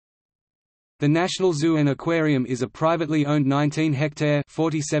The National Zoo and Aquarium is a privately owned 19-hectare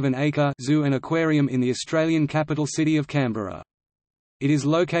 (47-acre) zoo and aquarium in the Australian capital city of Canberra. It is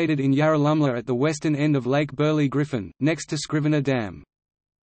located in Yarralumla at the western end of Lake Burley Griffin, next to Scrivener Dam.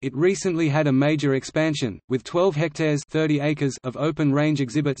 It recently had a major expansion, with 12 hectares (30 acres) of open-range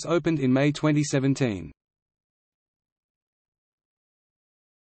exhibits opened in May 2017.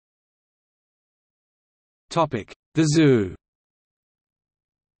 The zoo.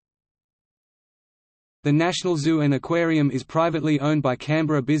 The National Zoo and Aquarium is privately owned by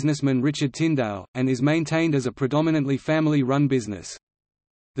Canberra businessman Richard Tyndale, and is maintained as a predominantly family-run business.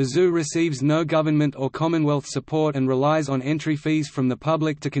 The zoo receives no government or Commonwealth support and relies on entry fees from the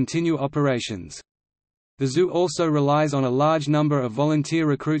public to continue operations. The zoo also relies on a large number of volunteer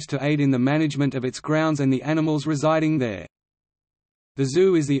recruits to aid in the management of its grounds and the animals residing there. The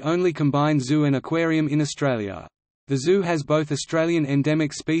zoo is the only combined zoo and aquarium in Australia. The zoo has both Australian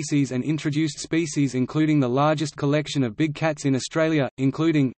endemic species and introduced species, including the largest collection of big cats in Australia,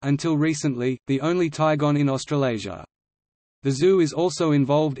 including, until recently, the only Tigon in Australasia. The zoo is also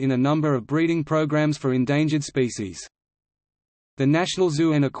involved in a number of breeding programs for endangered species. The National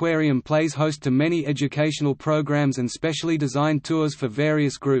Zoo and Aquarium plays host to many educational programs and specially designed tours for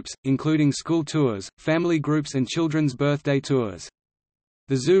various groups, including school tours, family groups and children's birthday tours.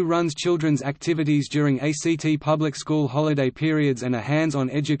 The zoo runs children's activities during ACT public school holiday periods and a hands-on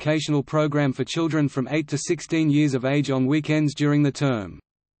educational program for children from 8 to 16 years of age on weekends during the term.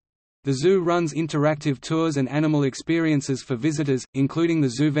 The zoo runs interactive tours and animal experiences for visitors, including the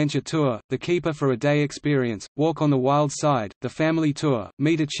Zoo Venture Tour, the Keeper for a Day experience, Walk on the Wild Side, the Family Tour,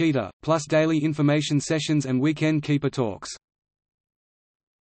 Meet a Cheetah, plus daily information sessions and weekend keeper talks.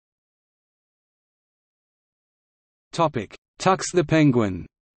 Tux the penguin.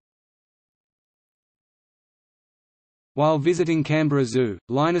 While visiting Canberra Zoo,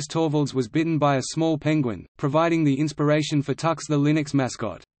 Linus Torvalds was bitten by a small penguin, providing the inspiration for Tux the Linux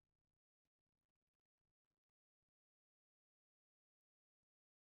mascot.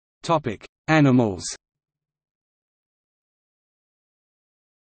 Animals.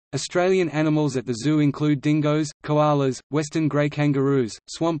 Australian animals at the zoo include dingoes, koalas, western grey kangaroos,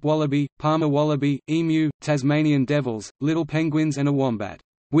 swamp wallaby, Palmer wallaby, emu, Tasmanian devils, little penguins and a wombat,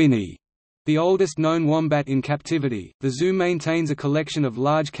 Winnie, the oldest known wombat in captivity. The zoo maintains a collection of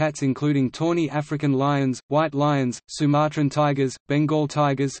large cats including tawny African lions, white lions, Sumatran tigers, Bengal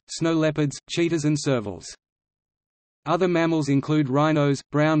tigers, snow leopards, cheetahs and servals. Other mammals include rhinos,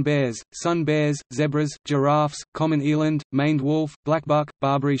 brown bears, sun bears, zebras, giraffes, common eland, maned wolf, blackbuck,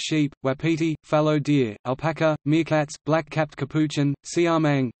 Barbary sheep, wapiti, fallow deer, alpaca, meerkats, black-capped capuchin,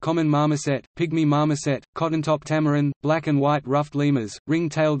 siamang, common marmoset, pygmy marmoset, cotton-top tamarin, black and white ruffed lemurs,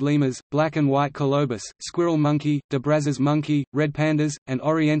 ring-tailed lemurs, black and white colobus, squirrel monkey, de Brazza's monkey, red pandas, and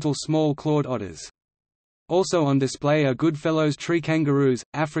oriental small-clawed otters. Also on display are Goodfellow's tree kangaroos,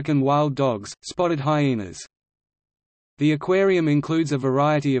 African wild dogs, spotted hyenas. The aquarium includes a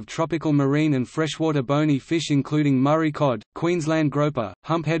variety of tropical marine and freshwater bony fish including Murray cod, Queensland groper,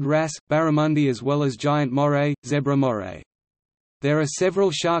 humphead wrasse, barramundi as well as giant moray, zebra moray. There are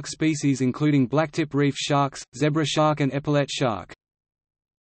several shark species including blacktip reef sharks, zebra shark and epaulet shark.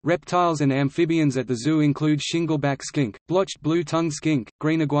 Reptiles and amphibians at the zoo include shingleback skink, blotched blue-tongued skink,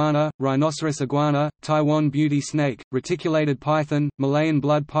 green iguana, rhinoceros iguana, Taiwan beauty snake, reticulated python, Malayan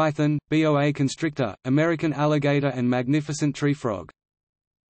blood python, boa constrictor, American alligator and magnificent tree frog.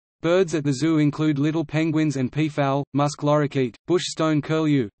 Birds at the zoo include little penguins and peafowl, musk lorikeet, bush stone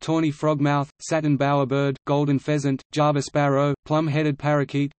curlew, tawny frogmouth, satin bowerbird, golden pheasant, Java sparrow, plum-headed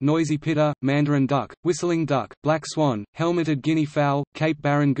parakeet, noisy pitter, mandarin duck, whistling duck, black swan, helmeted guinea fowl, Cape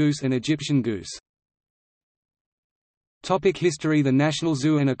Barren goose and Egyptian goose. History. The National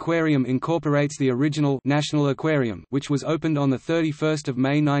Zoo and Aquarium incorporates the original National Aquarium, which was opened on 31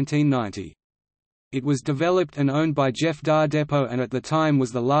 May 1990. It was developed and owned by Jeff Dar Depot and at the time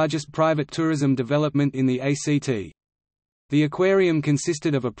was the largest private tourism development in the ACT. The aquarium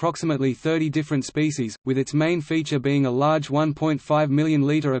consisted of approximately 30 different species, with its main feature being a large 1.5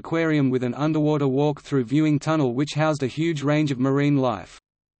 million-litre aquarium with an underwater walk-through viewing tunnel which housed a huge range of marine life.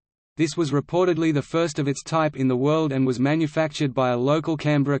 This was reportedly the first of its type in the world and was manufactured by a local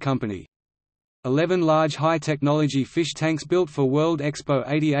Canberra company. 11 large high-technology fish tanks built for World Expo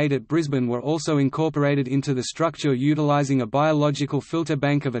 88 at Brisbane were also incorporated into the structure utilising a biological filter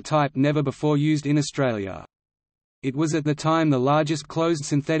bank of a type never before used in Australia. It was at the time the largest closed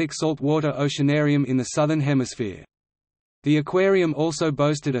synthetic saltwater oceanarium in the Southern Hemisphere. The aquarium also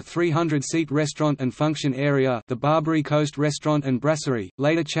boasted a 300-seat restaurant and function area, the Barbary Coast Restaurant and Brasserie,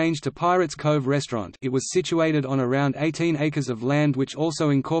 later changed to Pirates Cove Restaurant. It was situated on around 18 acres of land which also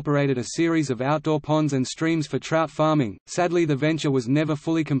incorporated a series of outdoor ponds and streams for trout farming. Sadly, the venture was never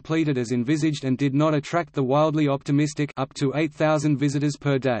fully completed as envisaged and did not attract the wildly optimistic up to 8,000 visitors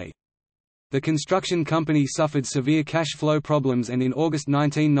per day. The construction company suffered severe cash flow problems and in August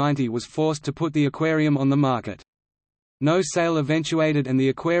 1990 was forced to put the aquarium on the market. No sale eventuated and the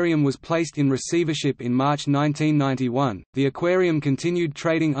aquarium was placed in receivership in March 1991. The aquarium continued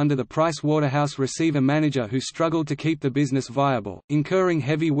trading under the Price Waterhouse receiver manager who struggled to keep the business viable, incurring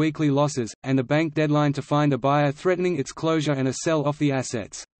heavy weekly losses, and a bank deadline to find a buyer threatening its closure and a sell off the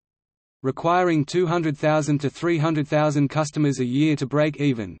assets. Requiring 200,000 to 300,000 customers a year to break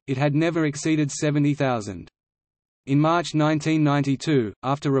even, it had never exceeded 70,000. In March 1992,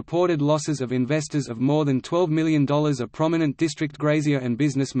 after reported losses of investors of more than $12 million, a prominent district grazier and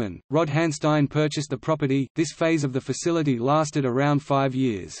businessman, Rod Hanstein, purchased the property. This phase of the facility lasted around 5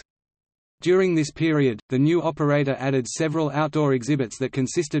 years. During this period, the new operator added several outdoor exhibits that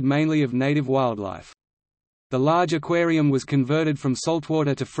consisted mainly of native wildlife. The large aquarium was converted from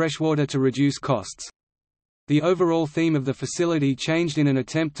saltwater to freshwater to reduce costs. The overall theme of the facility changed in an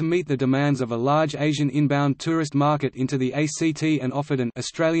attempt to meet the demands of a large Asian inbound tourist market into the ACT and offered an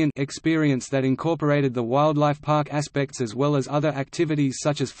Australian experience that incorporated the wildlife park aspects as well as other activities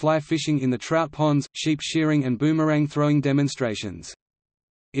such as fly fishing in the trout ponds, sheep shearing and boomerang throwing demonstrations.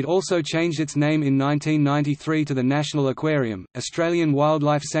 It also changed its name in 1993 to the National Aquarium, Australian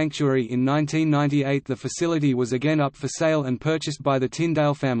Wildlife Sanctuary. In 1998 the facility was again up for sale and purchased by the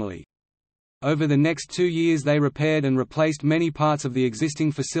Tyndale family. Over the next 2 years they repaired and replaced many parts of the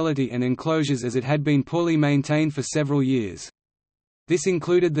existing facility and enclosures as it had been poorly maintained for several years. This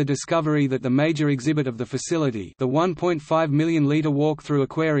included the discovery that the major exhibit of the facility, the 1.5 million-litre walk-through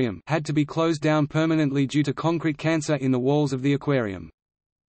aquarium, had to be closed down permanently due to concrete cancer in the walls of the aquarium.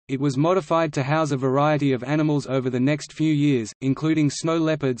 It was modified to house a variety of animals over the next few years, including snow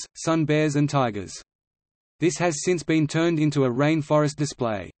leopards, sun bears and tigers. This has since been turned into a rainforest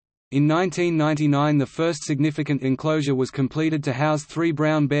display. In 1999 the first significant enclosure was completed to house 3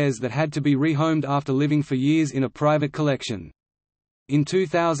 brown bears that had to be rehomed after living for years in a private collection. In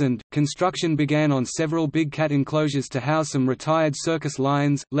 2000, construction began on several big cat enclosures to house some retired circus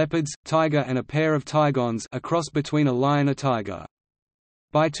lions, leopards, tiger and a pair of tigons, a cross between a lion and a tiger.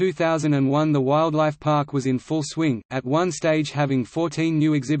 By 2001 the wildlife park was in full swing, at one stage having 14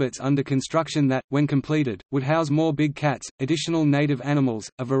 new exhibits under construction that, when completed, would house more big cats, additional native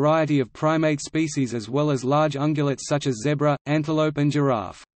animals, a variety of primate species as well as large ungulates such as zebra, antelope and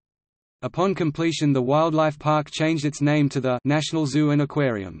giraffe. Upon completion the wildlife park changed its name to the National Zoo and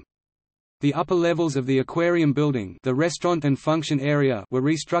Aquarium. The upper levels of the aquarium building, the restaurant and function area, were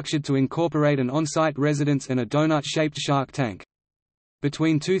restructured to incorporate an on-site residence and a donut-shaped shark tank.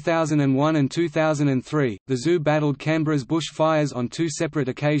 Between 2001 and 2003, the zoo battled Canberra's bush fires on 2 separate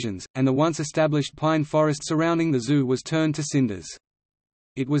occasions, and the once established pine forest surrounding the zoo was turned to cinders.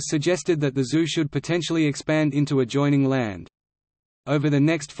 It was suggested that the zoo should potentially expand into adjoining land. Over the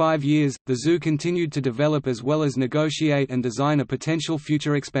next 5 years, the zoo continued to develop as well as negotiate and design a potential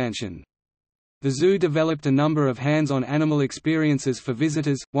future expansion. The zoo developed a number of hands-on animal experiences for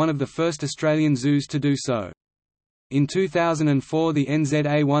visitors, one of the first Australian zoos to do so. In 2004 the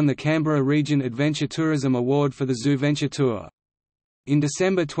NZA won the Canberra Region Adventure Tourism Award for the Zoo Venture Tour. In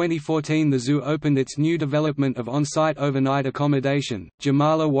December 2014 the zoo opened its new development of on-site overnight accommodation,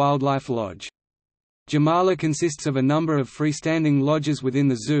 Jamala Wildlife Lodge. Jamala consists of a number of freestanding lodges within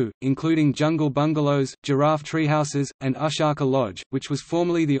the zoo, including jungle bungalows, giraffe treehouses, and Ushaka Lodge, which was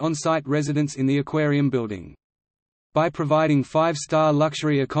formerly the on-site residence in the aquarium building. By providing 5-star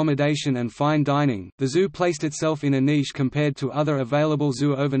luxury accommodation and fine dining, the zoo placed itself in a niche compared to other available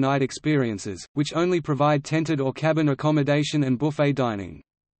zoo overnight experiences, which only provide tented or cabin accommodation and buffet dining.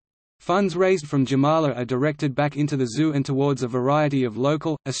 Funds raised from Jamala are directed back into the zoo and towards a variety of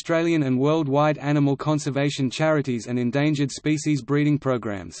local, Australian and worldwide animal conservation charities and endangered species breeding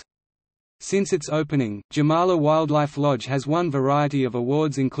programs. Since its opening, Jamala Wildlife Lodge has won variety of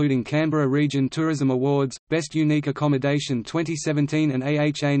awards including Canberra Region Tourism Awards, Best Unique Accommodation 2017 and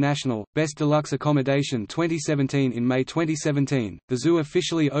AHA National, Best Deluxe Accommodation 2017. In May 2017, the zoo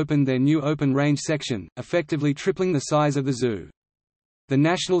officially opened their new open range section, effectively tripling the size of the zoo. The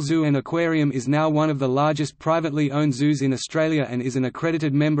National Zoo and Aquarium is now one of the largest privately owned zoos in Australia and is an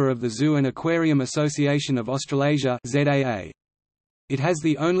accredited member of the Zoo and Aquarium Association of Australasia (ZAA). It has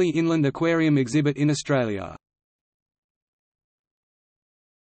the only inland aquarium exhibit in Australia.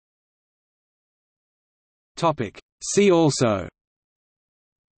 See also: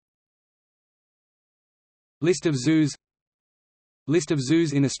 List of zoos, List of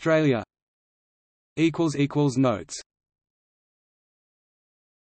zoos in Australia. Notes